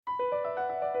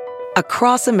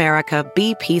Across America,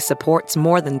 BP supports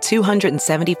more than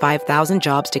 275,000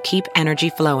 jobs to keep energy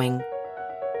flowing.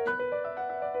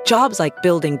 Jobs like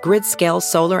building grid-scale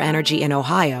solar energy in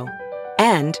Ohio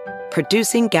and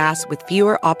producing gas with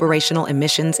fewer operational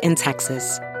emissions in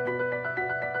Texas.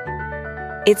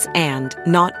 It's and,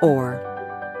 not or.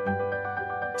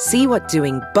 See what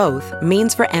doing both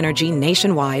means for energy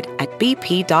nationwide at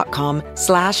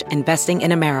bp.com/investing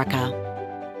in America.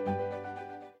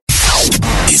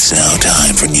 It's now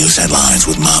time for news headlines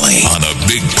with Molly on the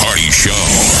Big Party Show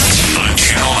on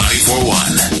Channel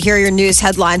 94.1. Here are your news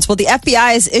headlines. Well, the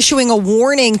FBI is issuing a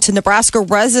warning to Nebraska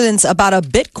residents about a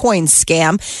Bitcoin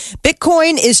scam.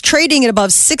 Bitcoin is trading at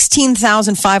above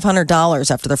 $16,500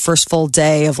 after the first full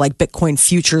day of Bitcoin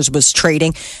futures was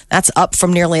trading. That's up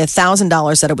from nearly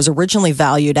 $1,000 that it was originally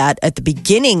valued at the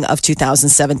beginning of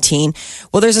 2017.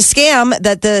 Well, there's a scam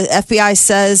that the FBI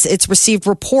says it's received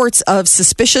reports of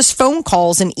suspicious phone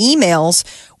calls and emails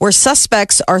where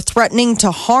suspects are threatening to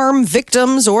harm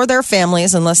victims or their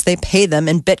families unless they pay them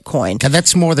in Bitcoin. Now,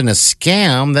 that's more than a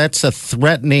scam. That's a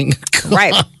threatening.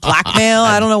 Right. Blackmail.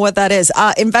 I don't know what that is.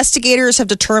 Investigators have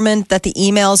determined that the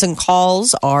emails and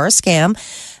calls are a scam.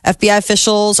 FBI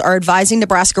officials are advising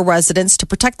Nebraska residents to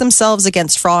protect themselves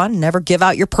against fraud. Never give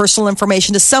out your personal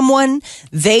information to someone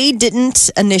they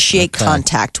didn't initiate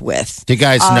contact with. Do you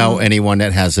guys know anyone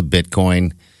that has a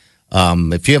Bitcoin?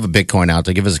 If you have a Bitcoin out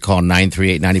there, give us a call,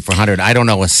 938-9400. I don't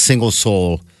know a single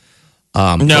soul.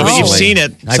 No, but you've seen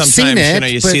it. I've Sometimes, seen it.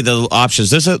 you see the options.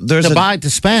 There's To buy, to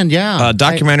spend, yeah.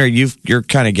 documentary. You're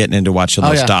kind of getting into watching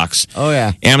those docs. Oh,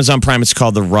 yeah. Amazon Prime. It's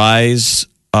called The Rise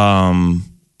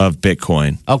of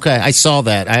Bitcoin. Okay, I saw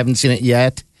that. I haven't seen it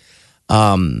yet.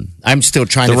 I'm still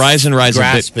trying The to Rise and Rise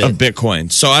grasp of Bitcoin.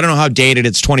 So I don't know how dated.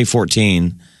 It's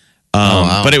 2014.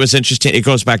 Wow. But it was interesting. It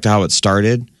goes back to how it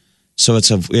started. So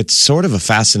it's sort of a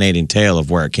fascinating tale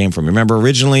of where it came from. Remember,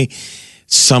 originally,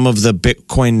 some of the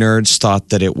Bitcoin nerds thought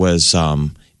that it was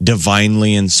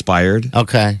divinely inspired.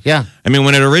 Okay, yeah. I mean,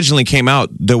 when it originally came out,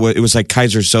 it was like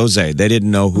Kaiser Soze. They didn't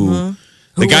know who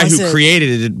the guy who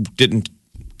created it didn't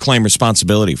claim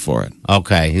responsibility for it.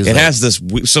 Okay. It has this.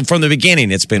 So from the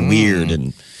beginning, it's been weird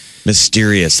and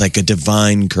mysterious, like a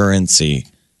divine currency.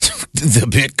 The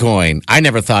Bitcoin. I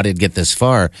never thought it'd get this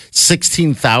far.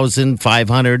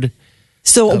 16,500.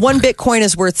 So one Bitcoin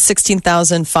is worth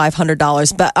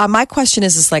 $16,500. But my question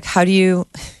is how do you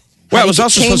Well, it was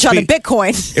also change supposed on to be a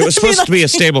Bitcoin? It was supposed to be a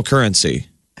stable currency.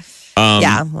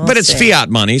 Yeah, but it's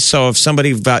fiat money. So if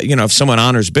somebody, if someone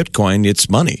honors Bitcoin, it's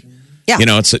money. Yeah.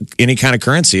 It's any kind of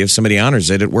currency. If somebody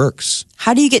honors it, it works.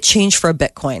 How do you get change for a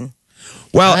Bitcoin?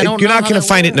 Well, I don't you're know not how going that to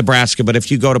find it in works. Nebraska, but if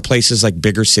you go to places like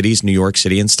bigger cities, New York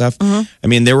City and stuff, I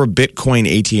mean, there were Bitcoin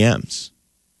ATMs.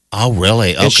 Oh,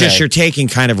 really? Okay. It's just you're taking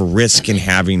kind of a risk in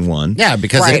having one. Yeah,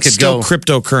 because it It's could still go.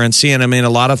 cryptocurrency. And I mean, a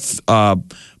lot of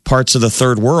parts of the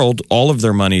third world, all of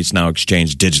their money is now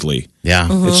exchanged digitally. Yeah.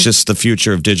 It's just the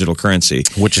future of digital currency.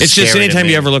 Which is it's just scary to anytime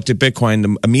me. you ever looked at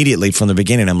Bitcoin, immediately from the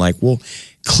beginning, I'm like, well,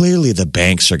 clearly the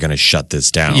banks are going to shut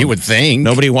this down. You would think.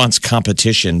 Nobody wants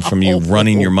competition from you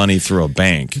running your money through a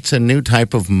bank. It's a new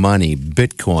type of money,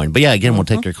 Bitcoin. But yeah, again, we'll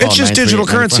take your call. It's just digital 938-9400.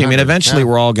 currency. I mean, eventually Yeah.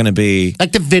 we're all going to be.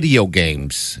 Like the video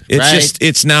games. It's right?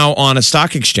 it's now on a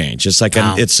stock exchange. It's like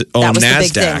its own That was the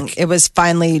big NASDAQ. thing. It was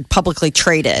finally publicly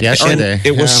traded. Yesterday.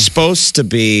 It was supposed to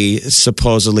be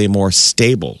supposedly more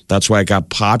stable. That's why it got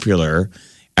popular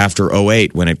after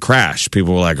 2008 when it crashed.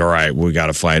 People were like, all right, we got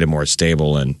to find it more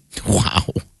stable. And, Wow.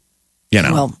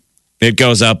 Well, it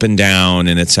goes up and down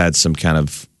and it's had some kind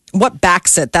of. what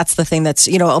backs it? That's the thing that's,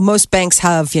 most banks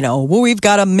have, we've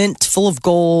got a mint full of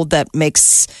gold that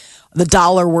makes the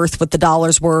dollar worth what the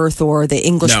dollar's worth or the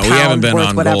English No, pound we haven't been worth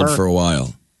on whatever. gold for a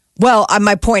while. Well,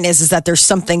 my point is that there's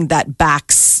something that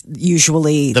backs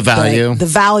usually The value. the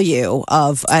value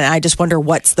of, and I just wonder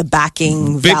what's the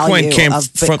backing value Bitcoin came of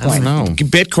from Bitcoin. know.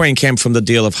 Bitcoin came from the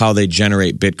deal of how they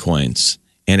generate Bitcoins.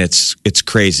 And it's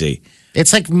crazy.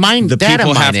 It's like The data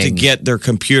people have to mining. get their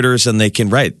computers and they can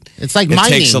write. It's like it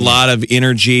mining. takes a lot of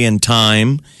energy and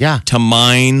time to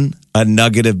mine a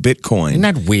nugget of Bitcoin. Isn't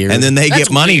that weird? And then they That's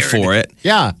get money weird. for it.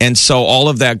 Yeah. And so all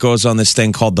of that goes on this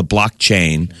thing called the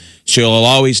blockchain. So you'll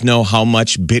always know how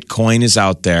much Bitcoin is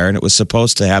out there. And it was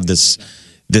supposed to have this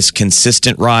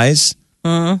consistent rise.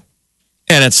 And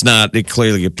it's not. It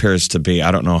clearly appears to be.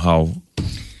 I don't know how.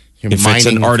 You're If it's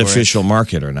mining an for artificial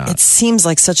market or not. It seems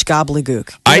like such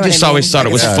gobbledygook. I just always thought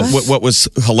it was Yeah. what was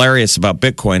hilarious about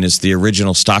Bitcoin is the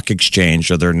original stock exchange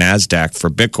or their NASDAQ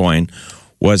for Bitcoin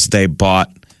was they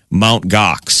bought Mount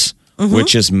Gox,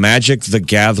 which is Magic the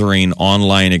Gathering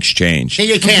online exchange.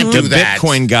 You can't do The that.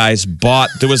 Bitcoin guys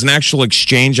there was an actual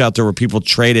exchange out there where people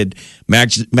traded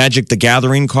Magic the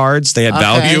Gathering cards. They had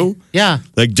value. Yeah.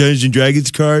 Like Dungeons and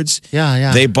Dragons cards.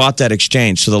 Yeah. They bought that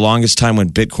exchange. So the longest time when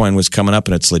Bitcoin was coming up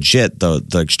and it's legit, the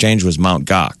exchange was Mt.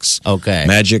 Gox. Okay.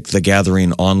 Magic the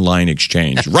Gathering online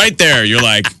exchange. Right there. You're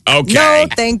like, okay. No,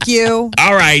 thank you.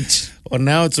 All right. Well,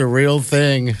 now it's a real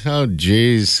thing. Oh,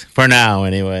 geez. For now,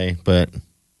 anyway. But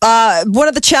One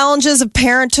of the challenges of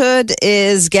parenthood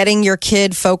is getting your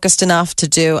kid focused enough to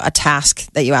do a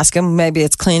task that you ask them. Maybe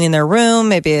it's cleaning their room.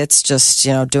 Maybe it's just,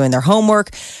 doing their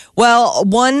homework. Well,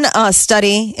 one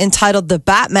study entitled The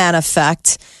Batman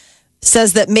Effect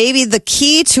says that maybe the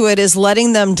key to it is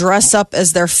letting them dress up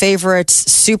as their favorite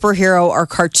superhero or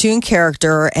cartoon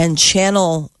character and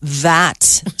channel that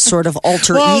sort of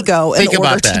alter ego in think order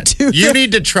about that. to do You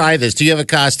need to try this. Do you have a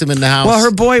costume in the house? Well, her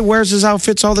boy wears his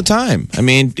outfits all the time. I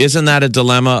mean, isn't that a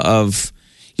dilemma of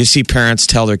you see parents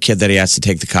tell their kid that he has to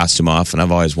take the costume off? And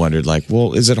I've always wondered, like,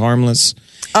 well, is it harmless?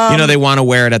 They want to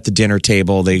wear it at the dinner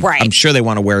table. Right. I'm sure they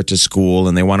want to wear it to school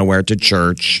and they want to wear it to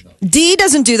church. Dee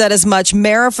doesn't do that as much.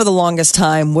 Mara, for the longest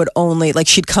time, would only,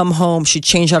 she'd come home, she'd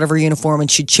change out of her uniform,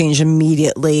 and she'd change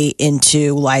immediately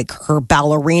into, her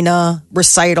ballerina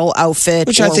recital outfit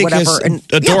Which or I think whatever. is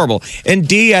adorable. And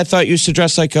Dee, I thought, used to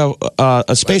dress like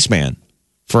a spaceman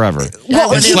forever.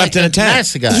 Well, and he- slept in a tent.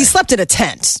 He slept in a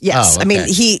tent, yes. Oh, I mean,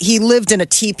 okay. he lived in a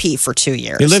teepee for 2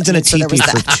 years. He lived in a so there teepee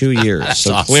was for that. 2 years.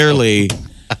 So awesome. clearly,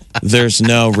 there's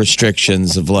no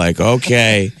restrictions of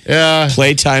okay, Yeah.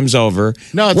 playtime's over.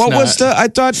 No, it's what was not. I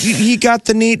thought he got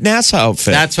the neat NASA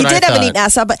outfit. That's He what did I have thought. a neat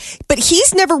ass out, but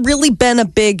he's never really been a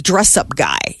big dress up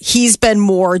guy. He's been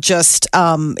more just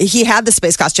he had the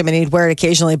space costume and he'd wear it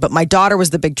occasionally. But my daughter was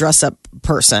the big dress up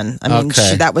person. I mean,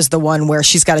 Okay. that was the one where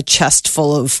she's got a chest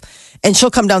full of, and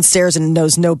she'll come downstairs and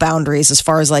knows no boundaries as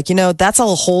far as that's a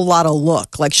whole lot of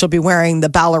look. Like she'll be wearing the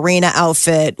ballerina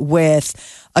outfit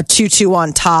with a tutu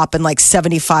on top and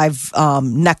 75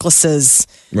 necklaces.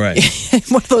 right.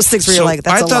 One of those things where So you're like,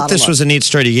 that's I a lot thought of this look. was a neat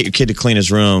story to get your kid to clean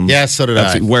his room. Yeah, so did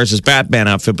I. He wears his Batman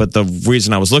outfit, but the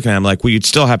reason I was looking at him, you'd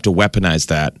still have to weaponize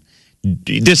that.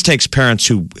 This takes parents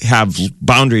who have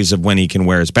boundaries of when he can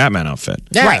wear his Batman outfit.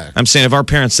 Yeah. Right. I'm saying if our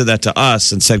parents did that to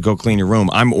us and said, go clean your room,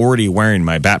 I'm already wearing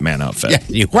my Batman outfit. Yeah,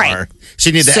 you Right. are. So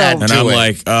you need to So- add And to I'm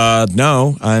it. like,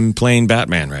 no, I'm playing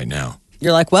Batman right now.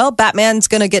 You're like, well, Batman's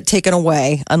going to get taken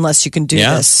away unless you can do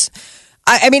Yeah. this.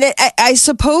 I mean, I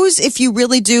suppose if you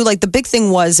really do, the big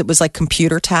thing was it was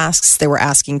computer tasks. They were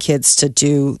asking kids to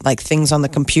do things on the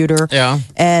computer. Yeah.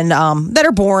 And that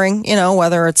are boring,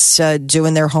 whether it's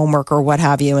doing their homework or what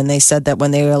have you. And they said that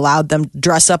when they allowed them to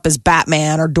dress up as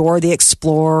Batman or Dora the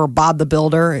Explorer or Bob the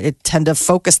Builder, it tended to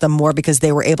focus them more because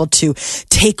they were able to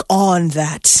take on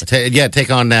that. Take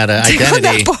on that Take on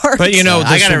identity. that part. But I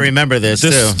got to will- remember this too.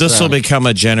 This so. will become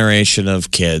a generation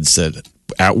of kids that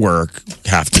at work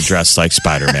have to dress like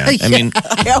Spider-Man. I mean,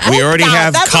 we already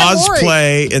have That's what I'm worried.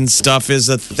 cosplay and stuff is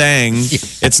a thing.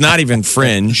 It's not even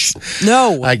fringe.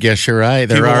 No. I guess you're right.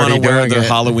 They're People want already to wear doing their it.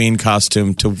 Halloween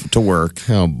costume to work.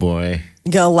 Oh boy.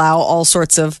 You're going to allow all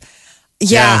sorts of.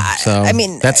 Yeah. So I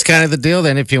mean, that's kind of the deal.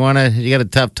 Then, if you got a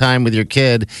tough time with your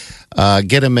kid,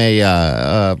 get him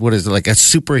a what is it, like a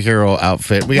superhero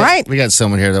outfit. We got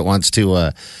someone here that wants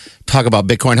to talk about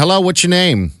Bitcoin. Hello, what's your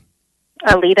name?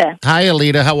 Alita. Hi,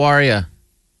 Alita. How are you?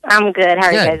 I'm good. How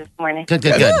are you Good. guys this morning? Good.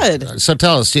 Good. So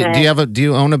tell us, do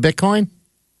you own a Bitcoin?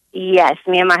 Yes,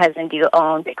 me and my husband do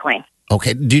own Bitcoin.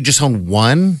 Okay. Do you just own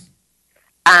one?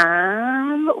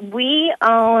 We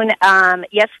own,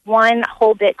 one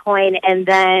whole Bitcoin and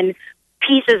then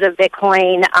pieces of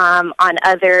Bitcoin on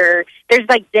other, there's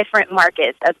different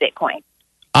markets of Bitcoin.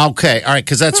 Okay. All right.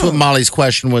 Because that's what Molly's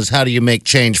question was. How do you make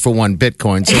change for one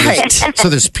Bitcoin? So there's, Right. so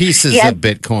there's pieces Yes. of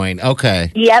Bitcoin.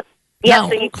 Okay. Yep. No.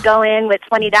 So you can go in with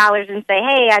 $20 and say,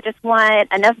 hey, I just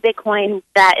want enough Bitcoin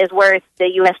that is worth the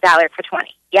US dollar for 20.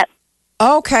 Yep.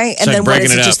 Okay. And like then what breaking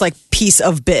is it it? up. Just piece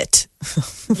of bit.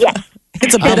 Yes.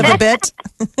 It's a bit of a bit.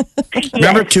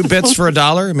 Remember 2 bits for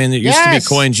 $1? I mean, it used to be Yes.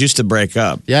 coins used to break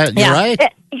up. Yeah. You're Yeah. right.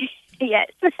 Yes.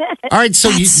 All right, so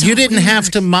That's so you didn't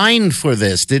have to mine for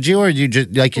this, did you? Or you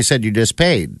just, like you said, you just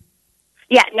paid?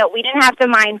 Yeah, no, we didn't have to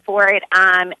mine for it.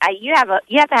 You have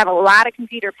to have a lot of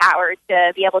computer power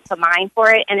to be able to mine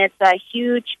for it, and it's a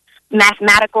huge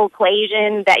mathematical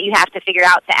equation that you have to figure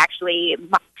out to actually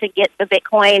to get the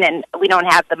Bitcoin, and we don't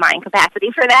have the mine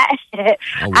capacity for that.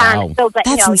 Oh, wow. So we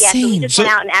That's so we insane. just went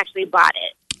out and actually bought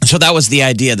it. So that was the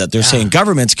idea that they're saying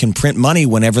governments can print money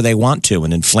whenever they want to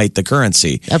and inflate the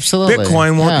currency. Absolutely.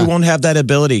 Bitcoin you won't have that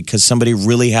ability because somebody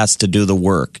really has to do the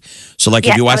work. So like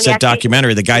if you watch that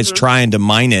documentary, the guy's trying to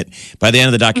mine it. By the end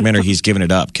of the documentary, he's giving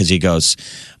it up because he goes,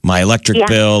 my electric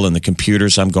bill and the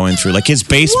computers I'm going through, like his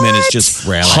basement is just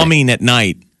humming at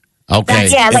night. Okay.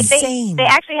 Yeah, like they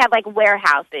actually have like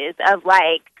warehouses of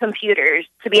like computers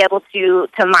to be able to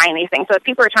mine these things. So if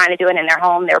people are trying to do it in their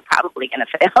home, they're probably going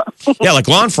to fail. Yeah, like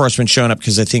law enforcement showing up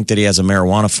because they think that he has a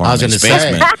marijuana farm in his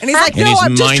basement. And he's like, no,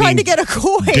 I'm just trying to get a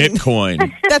coin.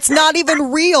 Bitcoin. That's not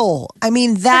even real. I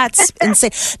mean, that's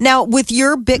insane. Now, with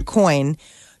your Bitcoin,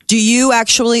 do you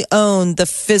actually own the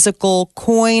physical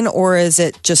coin or is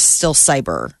it just still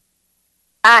cyber?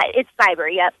 It's cyber,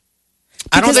 yep.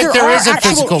 I don't think there is a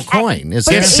physical coin. Is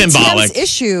there? It's symbolic.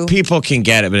 Issue. People can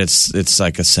get it, but it's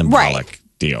like a symbolic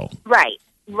deal. Right.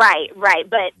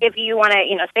 But if you want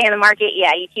to, stay in the market,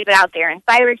 you keep it out there in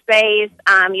cyberspace.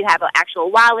 You have an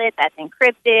actual wallet that's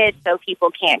encrypted, so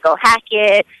people can't go hack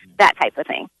it. That type of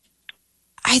thing.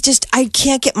 I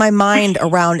can't get my mind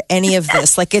around any of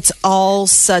this. Like, it's all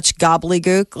such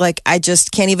gobbledygook. Like, I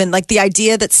just can't even, like, the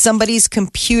idea that somebody's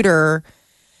computer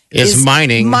is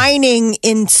mining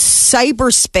in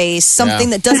cyberspace, something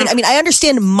that doesn't, I mean, I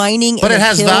understand mining but in it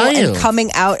has hill value. And coming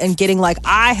out and getting like,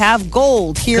 I have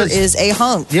gold. Here is a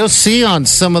hunk. You'll see on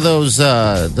some of those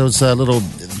little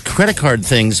credit card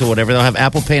things or whatever, they'll have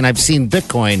Apple Pay, and I've seen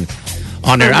Bitcoin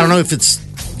on there. I don't know if it's,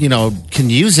 can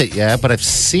use it yet, but I've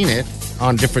seen it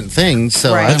on different things.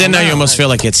 So right. But then now you almost feel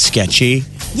like it's sketchy.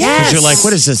 Yes. Because you're like,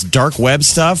 what is this dark web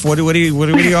stuff? What do you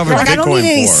offer like, Bitcoin I don't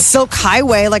need any for? Silk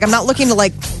Highway. Like, I'm not looking to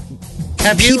like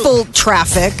people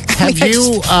traffic. Have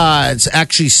you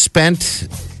actually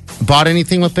bought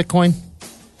anything with Bitcoin?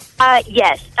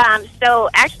 Yes. So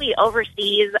actually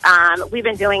overseas, we've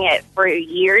been doing it for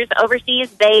years overseas.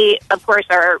 They, of course,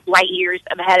 are light years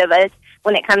ahead of us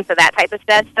when it comes to that type of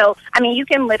stuff. So, I mean, you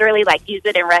can literally like use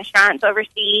it in restaurants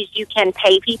overseas. You can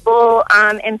pay people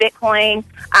in Bitcoin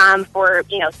for,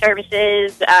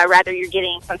 services, rather you're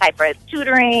getting some type of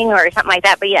tutoring or something like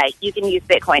that. But yeah, you can use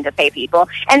Bitcoin to pay people.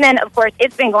 And then, of course,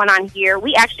 it's been going on here.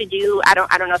 We actually do, I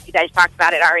don't know if you guys talked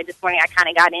about it already this morning. I kind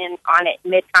of got in on it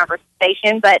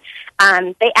mid-conversation, but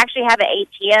they actually have an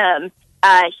ATM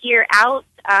here out.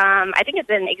 I think it's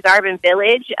in Exarban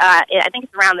Village. I think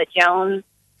it's around the Jones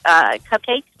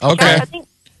Cupcake. Okay. I think.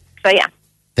 So, yeah.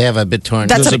 They have a Bitcoin.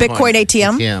 That's a Bitcoin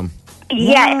ATM?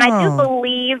 Yeah, and I do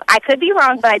believe, I could be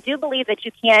wrong, but I do believe that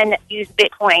you can use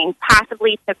Bitcoin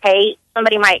possibly to pay.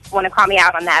 Somebody might want to call me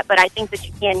out on that, but I think that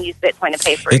you can use Bitcoin to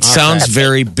pay for it. Sounds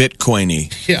very Bitcoin-y.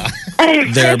 Yeah.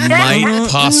 There might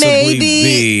possibly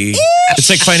be. It's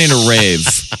like finding a rave.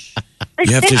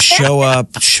 You have to show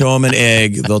up, show them an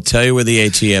egg. They'll tell you where the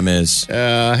ATM is.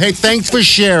 Hey, thanks for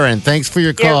sharing. Thanks for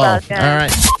your call. You're welcome. All right.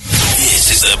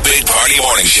 This is the Big Party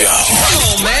Morning Show.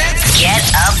 Come on, man. Get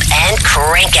up and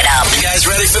crank it up. You guys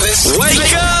ready for this?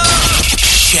 Wake up!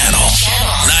 Channel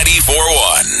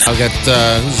 94.1. I've got,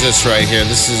 who's this right here?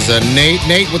 This is Nate.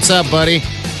 Nate, what's up, buddy?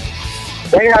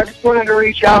 Hey, I just wanted to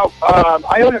reach out.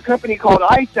 I own a company called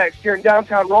iText here in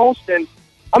downtown Ralston.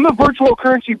 I'm a virtual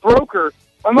currency broker.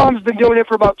 My mom's been doing it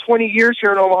for about 20 years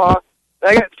here in Omaha.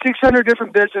 I got 600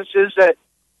 different businesses that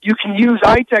you can use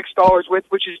iText dollars with,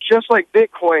 which is just like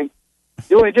Bitcoin.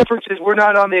 The only difference is we're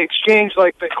not on the exchange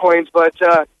like Bitcoins, but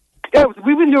yeah,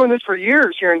 we've been doing this for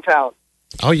years here in town.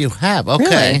 Oh, you have?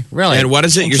 Okay. Really? And what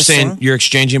is it? You're saying you're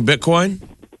exchanging Bitcoin?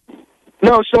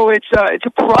 No, so it's a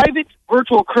private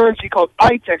virtual currency called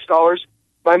iText dollars.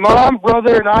 My mom,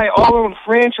 brother, and I all own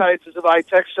franchises of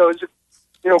iText, so it's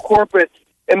a corporate.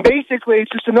 And basically,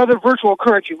 it's just another virtual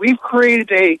currency. We've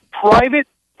created a private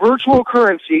virtual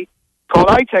currency called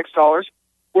iText dollars,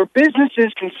 where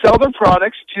businesses can sell their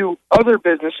products to other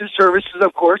businesses, services,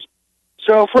 of course.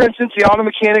 So, for instance, the auto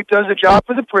mechanic does a job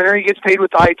for the printer. He gets paid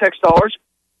with iText dollars.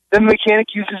 Then the mechanic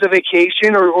uses a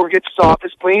vacation or gets his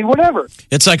office cleaned, whatever.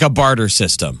 It's like a barter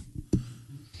system.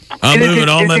 I'm moving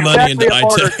all my money into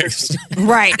iText.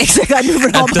 Right, exactly. I'm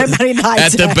moving all my money into iText.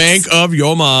 At the bank of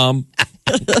your mom.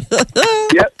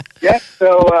 Yep.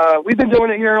 So we've been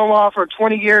doing it here in Omaha for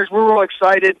 20 years. We're real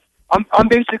excited. I'm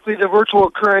basically the virtual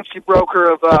currency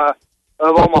broker of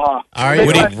Omaha. Are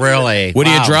you really? What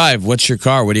do you drive? What's your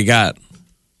car? What do you got?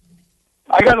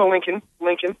 I got a Lincoln.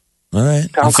 All right.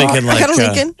 I'm thinking like, I got a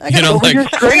Lincoln. I you know, like,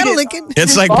 I got a Lincoln.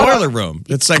 It's like boiler room.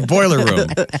 It's like boiler room.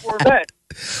 Corvette.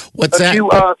 What's that?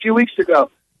 A few weeks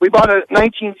ago, we bought a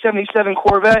 1977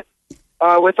 Corvette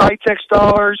with iText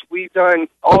dollars. We've done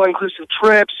all-inclusive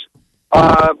trips,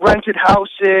 rented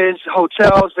houses,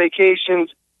 hotels,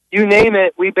 vacations, you name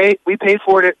it. We paid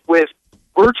for it with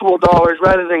virtual dollars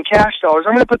rather than cash dollars.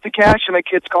 I'm going to put the cash in my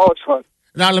kid's college fund.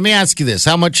 Now, let me ask you this.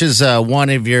 How much is one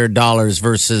of your dollars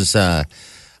versus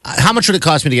how much would it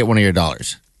cost me to get one of your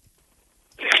dollars?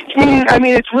 I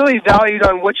mean, it's really valued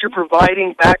on what you're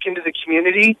providing back into the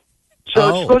community. So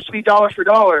it's supposed to be dollar for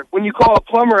dollar. When you call a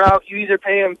plumber out, you either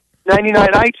pay him 99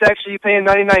 iTex or you pay him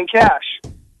 99 cash.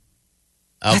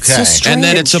 Okay. So And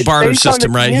then it's a barter Based on the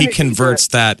system, right? He community, converts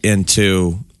that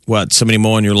into what? Somebody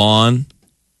mowing your lawn?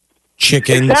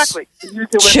 Chickens? Exactly. You do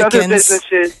with other Chickens.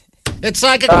 businesses It's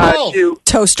like a call. to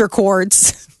Toaster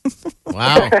cords.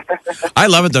 Wow. I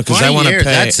love it though because 20 I want to years,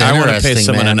 pay. that's I want to pay interesting,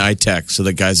 someone man. an iTech. So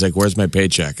the guy's like, "Where's my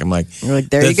paycheck?" I'm like, You're like,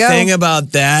 there the you go. thing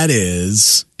about that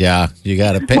is, Yeah, you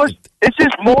got to pay. Plus, it's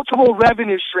just multiple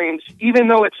revenue streams. Even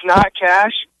though it's not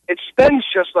cash, it spends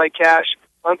just like cash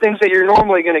on things that you're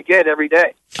normally going to get every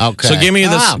day. Okay. so give me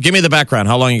this. Wow. Give me the background.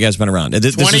 How long you guys been around?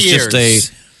 This 20 is years.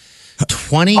 just a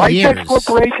 20 iTex years.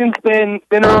 Corporation's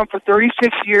been around for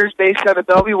 36 years, based out of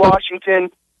Bellevue, Washington.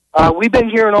 We've been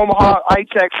here in Omaha,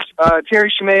 iTex,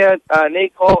 Terry Shemaya,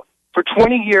 Nate Colt, for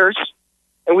 20 years,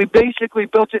 and we basically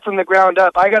built it from the ground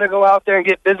up. I got to go out there and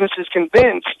get businesses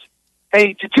convinced,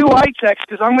 hey, to do iTex,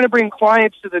 because I'm going to bring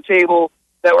clients to the table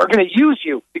that are going to use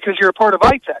you because you're a part of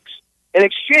iTex. In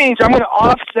exchange, I'm going to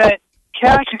offset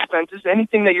cash expenses,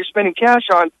 anything that you're spending cash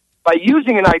on, by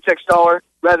using an iTex dollar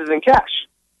rather than cash.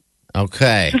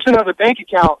 Okay. It's just another bank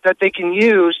account that they can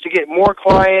use to get more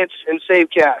clients and save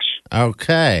cash.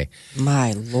 Okay.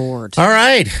 My Lord. All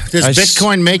right. Does I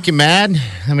Bitcoin make you mad?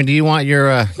 I mean, do you want your?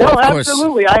 No, of course.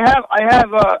 absolutely. I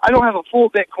don't have a full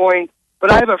Bitcoin,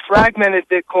 but I have a fragmented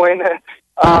Bitcoin.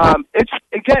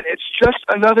 It's just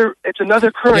another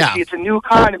currency. Yeah. It's a new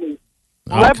economy.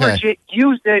 Okay. Leverage it,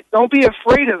 use it. Don't be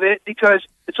afraid of it because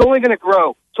it's only going to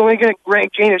grow. It's only going to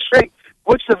gain in strength.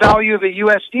 What's the value of a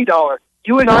USD dollar?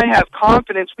 You and I have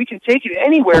confidence we can take it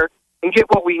anywhere and get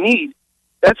what we need.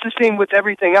 That's the same with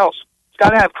everything else. It's got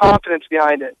to have confidence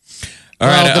behind it. All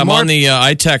right, Well, the I'm more- on the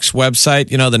iTex website,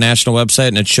 the national website,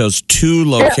 and it shows two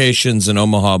locations in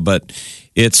Omaha, but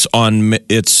it's on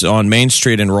Main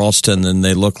Street in Ralston, and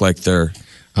they look like they're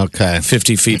Okay.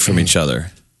 50 feet from each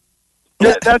other.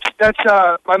 That's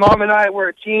my mom and I. We're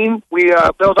a team. We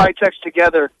build iTex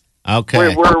together.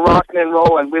 Okay. We're rocking and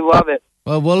rolling. We love it.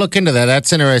 Well, we'll look into that.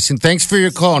 That's interesting. Thanks for your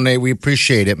call, Nate. We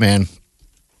appreciate it, man.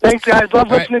 Thanks, guys. Love All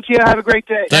right. listening to you. Have a great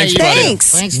day. Thanks, Hey, buddy.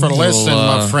 Thanks. Thanks for Well, listening,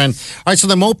 my friend. All right, so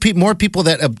the more people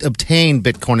that obtain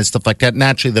Bitcoin and stuff like that,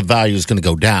 naturally the value is going to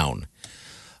go down.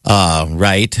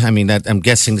 Right? I mean, I'm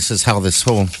guessing this is how this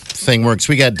whole thing works.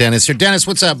 We got Dennis here. Dennis,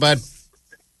 what's up, bud?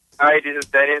 Hi, this is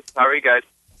Dennis. How are you guys?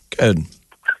 Good.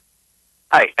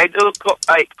 Hi, I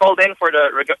called in for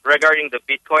regarding the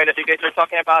Bitcoin that you guys are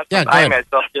talking about. Yeah, go I ahead.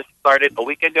 myself just started a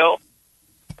week ago,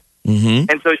 Mm-hmm.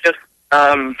 and so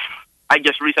I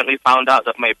just recently found out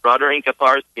that my brother in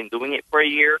Qatar has been doing it for a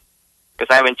year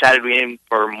because I haven't chatted with him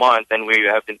for a month, and we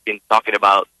haven't been talking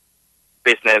about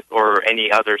business or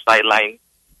any other sideline,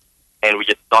 and we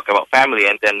just talk about family.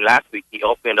 And then last week he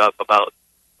opened up about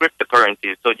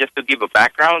cryptocurrencies. So just to give a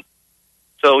background,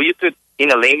 so you could,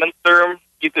 in a layman's term,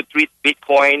 you could treat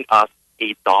Bitcoin as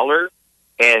a dollar,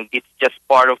 and it's just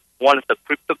part of one of the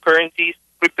cryptocurrencies.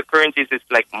 Cryptocurrencies is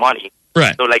like money.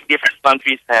 Right. So like different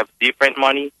countries have different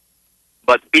money,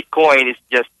 but Bitcoin is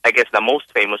just, I guess, the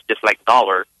most famous, just like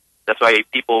dollar. That's why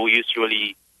people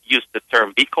usually use the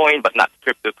term Bitcoin, but not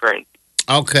cryptocurrency.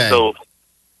 Okay. So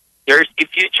if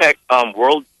you check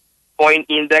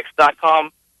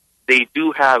worldcoinindex.com, they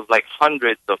do have like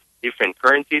hundreds of different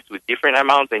currencies with different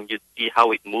amounts, and you see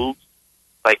how it moves.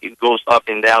 Like it goes up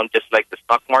and down just like the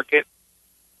stock market.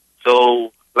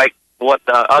 So like what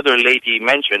the other lady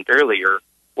mentioned earlier,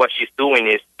 what she's doing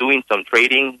is doing some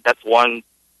trading. That's one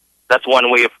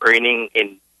way of earning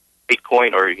in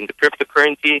Bitcoin or in the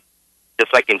cryptocurrency,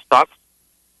 just like in stocks.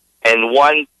 And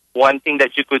one thing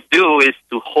that you could do is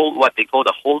to hold what they call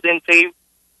the hold and save,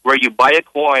 where you buy a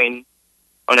coin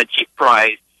on a cheap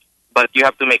price, but you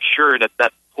have to make sure that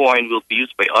that coin will be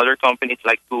used by other companies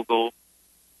like Google,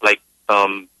 like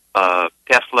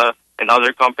Tesla, and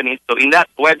other companies. So in that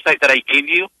website that I gave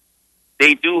you,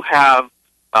 they do have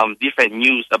different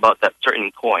news about that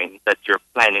certain coin that you're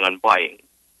planning on buying.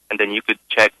 And then you could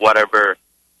check whatever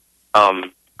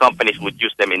companies would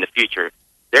use them in the future.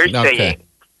 They're saying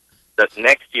that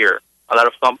next year, a lot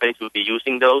of companies will be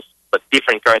using those, but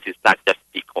different currencies, not just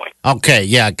Bitcoin. Okay,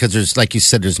 yeah, because there's, like you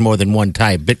said, there's more than one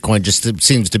type. Bitcoin just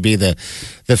seems to be the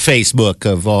Facebook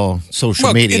of all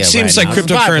social media. It seems right like now.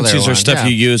 It's a popular cryptocurrencies are one, stuff yeah.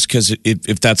 you use because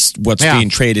if that's what's Yeah. being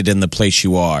traded in the place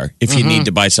you are, if you need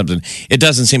to buy something, it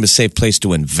doesn't seem a safe place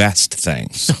to invest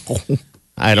things.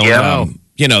 I don't know.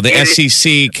 the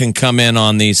SEC can come in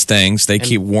on these things. They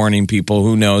keep warning people.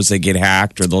 Who knows? They get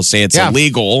hacked, or they'll say it's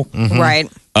illegal. Mm-hmm. Right.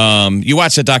 You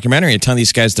watch the documentary, and tell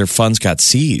these guys their funds got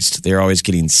seized. They're always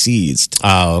getting seized.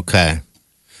 Oh, okay.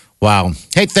 Wow.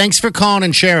 Hey, thanks for calling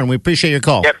and sharing. We appreciate your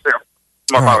call. Yes, sir.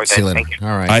 All right, see you later. All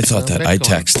right. I thought that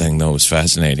iText thing, though, was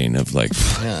fascinating. Of you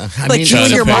and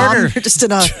your mom, you're just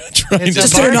in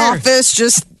an office,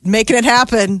 just making it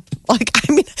happen.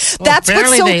 That's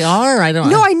apparently what's they are. I don't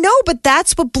know. No, I know, but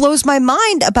that's what blows my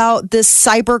mind about this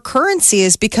cyber currency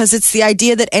is because it's the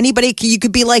idea that you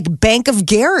could be like Bank of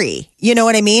Gary. You know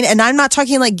what I mean? And I'm not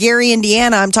talking like Gary,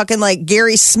 Indiana. I'm talking like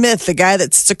Gary Smith, the guy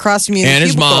that sits across from you. And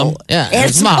his mom. Yeah,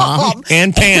 and his mom.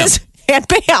 And Pam. And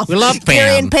Pam. We love Pam.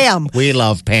 Gary and Pam. We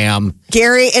love Pam.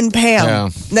 Gary and Pam. Yeah.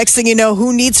 Next thing you know,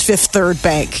 who needs Fifth Third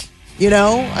Bank? You're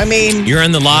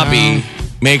in the lobby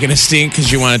making a stink because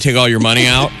you want to take all your money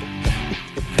out.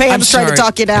 Pam's trying to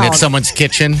talk you down. And it's someone's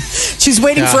kitchen. She's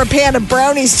waiting for a pan of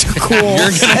brownies to cool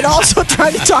and also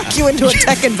trying to talk you into a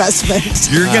tech investment.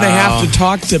 You're going to have to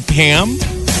talk to Pam?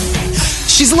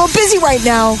 She's a little busy right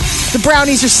now. The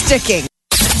brownies are sticking.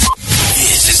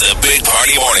 This is the Big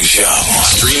Party Morning Show.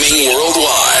 Streaming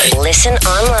worldwide. Listen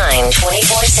online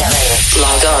 24/7.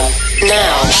 Log on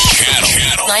now.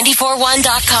 Channel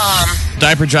 941.com.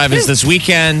 Diaper Drive is this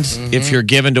weekend. If you're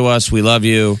given to us, we love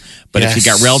you. But if you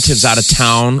got relatives out of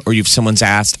town or someone's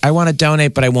asked, I want to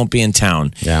donate, but I won't be in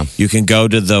town. Yeah. You can go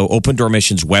to the Open Door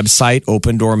Mission's website,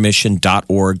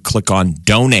 opendoormission.org, click on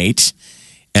donate,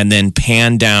 and then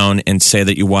pan down and say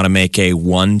that you want to make a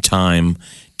one-time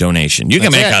donation. You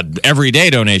can make an everyday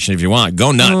donation if you want.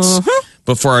 Go nuts.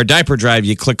 But for our diaper drive,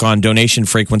 you click on donation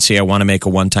frequency. I want to make a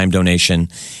one-time donation.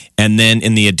 And then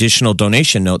in the additional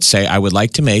donation note, say, I would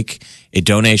like to make a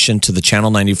donation to the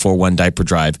Channel 94.1 diaper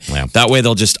drive. Yeah. That way,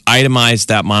 they'll just itemize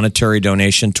that monetary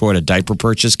donation toward a diaper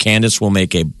purchase. Candace will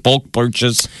make a bulk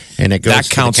purchase. And it goes that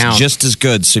counts just as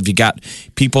good. So if you got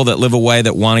people that live away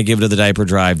that want to give to the diaper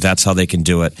drive, that's how they can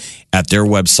do it at their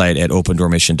website at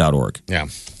opendoormission.org. Yeah.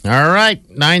 All right.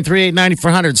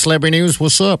 938-9400. Celebrity News.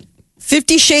 What's up?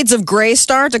 50 Shades of Grey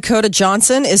star Dakota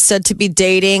Johnson is said to be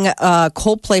dating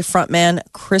Coldplay frontman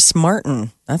Chris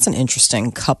Martin. That's an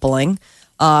interesting coupling.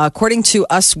 According to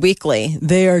Us Weekly,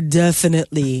 they are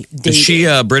definitely dating. Is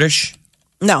she British?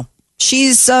 No,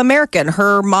 she's American.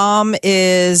 Her mom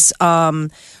is,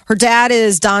 her dad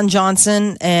is Don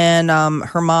Johnson, and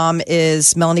her mom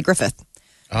is Melanie Griffith.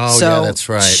 Oh, yeah, that's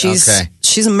right.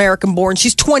 She's American born.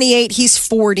 She's 28. He's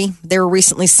 40. They were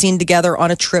recently seen together on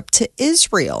a trip to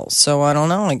Israel. So I don't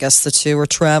know. I guess the two are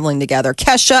traveling together.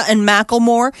 Kesha and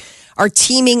Macklemore are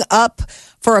teaming up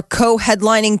for a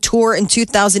co-headlining tour in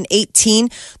 2018.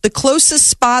 The closest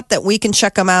spot that we can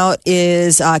check them out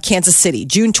is Kansas City,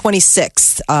 June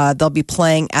 26th. They'll be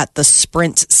playing at the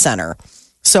Sprint Center.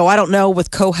 So I don't know with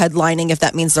co-headlining if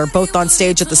that means they're both on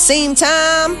stage at the same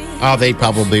time. Oh, they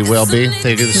probably will be.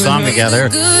 They do the song together.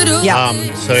 Yeah.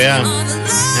 So, yeah.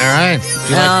 All right.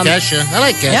 Do you like Kesha? I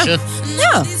like Kesha.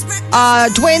 Yeah.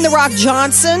 Dwayne "The Rock"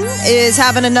 Johnson is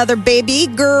having another baby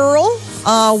girl.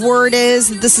 Word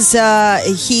is this is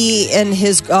he and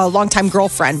his longtime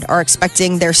girlfriend are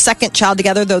expecting their second child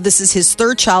together, though this is his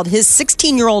third child. His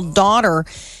 16-year-old daughter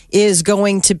is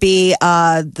going to be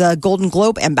the Golden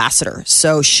Globe ambassador.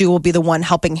 So she will be the one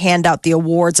helping hand out the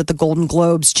awards at the Golden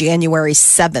Globes January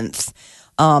 7th.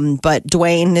 But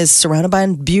Dwayne is surrounded by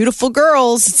beautiful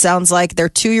girls. It sounds like their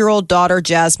 2-year-old daughter,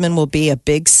 Jasmine, will be a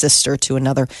big sister to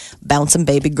another bouncing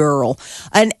baby girl.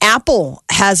 And Apple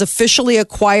has officially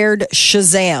acquired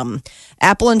Shazam.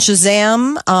 Apple and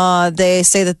Shazam, they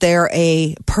say that they're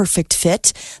a perfect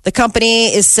fit. The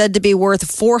company is said to be worth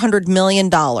 $400 million,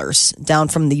 down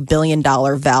from the $1 billion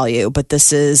value. But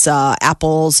this is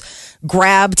Apple's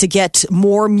grab to get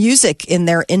more music in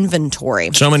their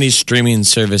inventory. So many streaming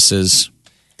services.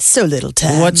 So little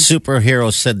time. What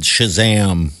superhero said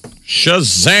Shazam?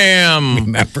 Shazam!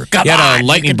 Remember? He had a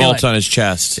lightning bolt on his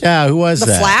chest. Yeah, who was The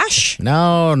that? Flash?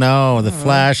 No, the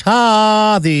Flash.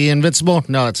 The Invincible.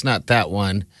 No, it's not that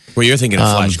one. Well, you're thinking of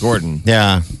Flash Gordon.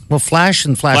 Yeah. Well, Flash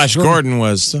Gordon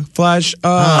was Flash.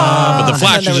 But the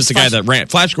Flash is just the guy that ran.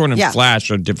 Flash Gordon and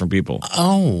Flash are different people.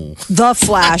 Oh. The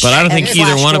Flash. But I don't think and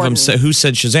either Flash one Gordon. of them who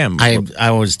said Shazam.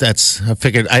 I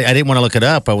figured I didn't want to look it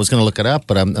up. I was going to look it up,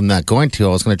 but I'm not going to. I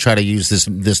was going to try to use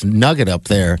this nugget up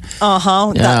there.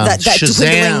 Uh-huh. Yeah. That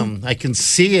Shazam. I can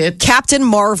see it. Captain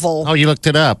Marvel. Oh, you looked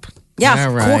it up. Yeah,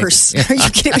 right. of course. Are you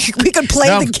kidding? We could play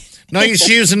the game. No, you're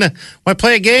using want to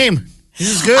play a game.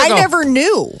 He's good. I though. never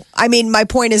knew. I mean, my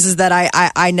point is that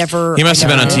I never. He must I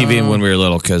have been on never- TV when we were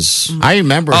little because. I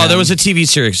remember. Oh, him. there was a TV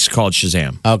series called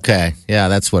Shazam. Okay, yeah,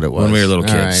 that's what it was When we were little All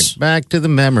kids. right, back to the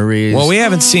memories. Well, we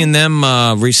haven't seen them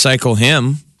recycle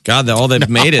him. God, all they've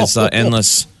made is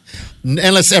endless.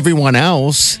 unless everyone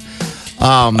else.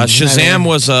 Shazam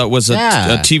was a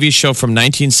Yeah. TV show from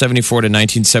 1974 to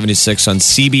 1976 on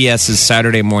CBS's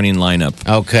Saturday morning lineup.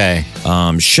 Okay.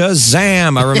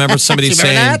 Shazam! I remember somebody You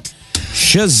saying remember that?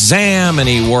 Shazam, and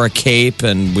he wore a cape,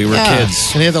 and we were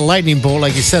kids. And he had the lightning bolt,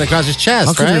 like you said, across his chest.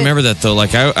 How could right? you remember that though?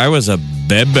 Like I was a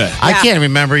baby. I can't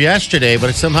remember yesterday,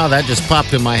 but somehow that just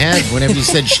popped in my head whenever you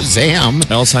said Shazam.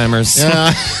 Alzheimer's. Yeah.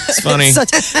 It's funny.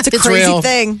 It's a crazy real.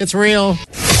 thing. It's real.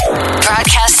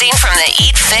 Broadcasting from the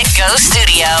Eat Fit Go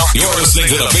studio You're listening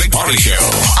to the Big Party Show.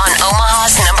 on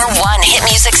Omaha's #1 hit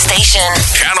music station.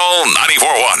 Channel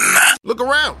 94.1. Look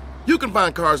around. You can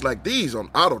find cars like these on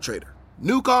AutoTrader.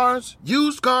 New cars,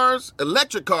 used cars,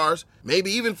 electric cars,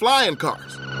 maybe even flying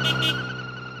cars.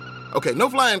 Okay, no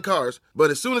flying cars,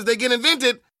 but as soon as they get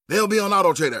invented, they'll be on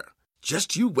AutoTrader.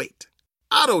 Just you wait.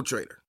 AutoTrader.